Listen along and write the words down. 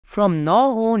From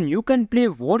now on, you can play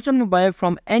Warzone Mobile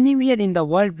from anywhere in the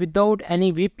world without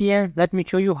any VPN. Let me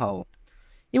show you how.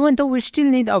 Even though we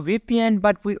still need a VPN,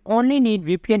 but we only need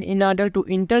VPN in order to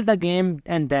enter the game,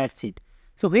 and that's it.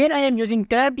 So here I am using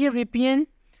Terabia VPN.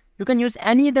 You can use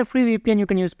any other free VPN. You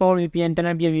can use Power VPN,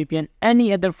 Terabia VPN,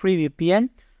 any other free VPN.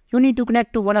 You need to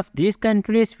connect to one of these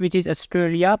countries, which is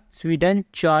Australia, Sweden,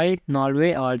 Chile,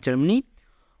 Norway or Germany.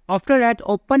 After that,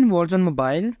 open Warzone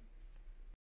Mobile.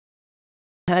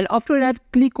 And after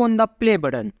that, click on the play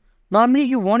button. Normally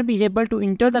you won't be able to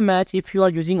enter the match if you are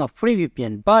using a free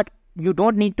VPN, but you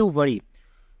don't need to worry.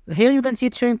 Here you can see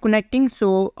it's showing connecting,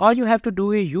 so all you have to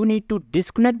do is you need to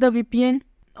disconnect the VPN.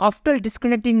 After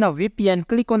disconnecting the VPN,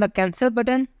 click on the cancel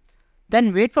button.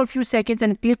 Then wait for a few seconds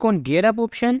and click on gear up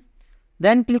option.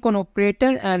 Then click on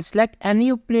operator and select any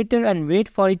operator and wait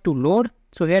for it to load.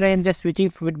 So here I am just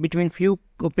switching between few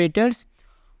operators.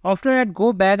 After that,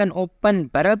 go back and open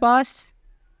Battle Pass.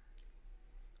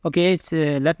 Okay,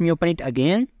 let me open it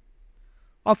again.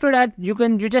 After that, you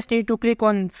just need to click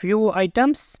on few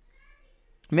items.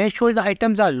 Make sure the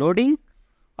items are loading.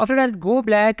 After that, go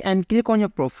back and click on your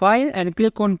profile and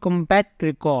click on compact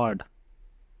record.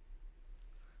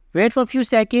 Wait for a few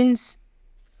seconds.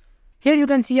 Here you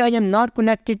can see I am not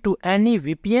connected to any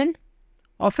VPN.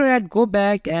 After that, go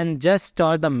back and just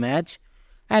start the match.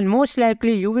 And most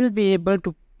likely you will be able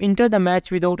to enter the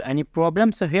match without any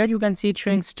problem. So here you can see it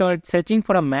showing start searching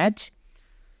for a match.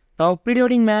 Now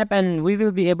preloading map, and we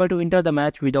will be able to enter the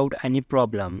match without any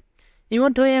problem.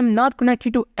 Even though I am not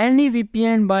connected to any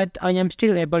VPN, but I am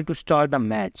still able to start the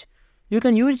match. You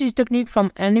can use this technique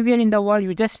from anywhere in the world.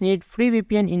 You just need free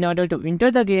VPN in order to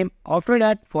enter the game. After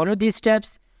that, follow these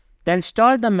steps, then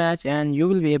start the match and you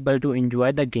will be able to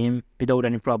enjoy the game without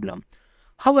any problem.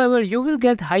 However, you will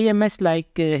get high MS,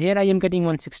 like here I am getting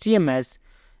 160 MS.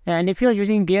 And if you are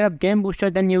using Gear Up Game Booster,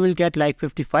 then you will get like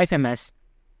 55 MS.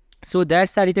 So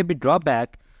that's a little bit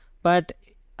drawback. But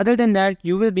other than that,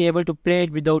 you will be able to play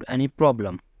it without any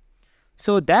problem.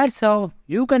 So that's how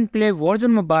you can play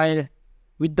Warzone Mobile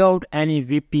without any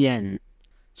VPN.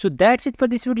 So that's it for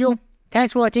this video.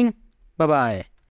 Thanks for watching. Bye bye.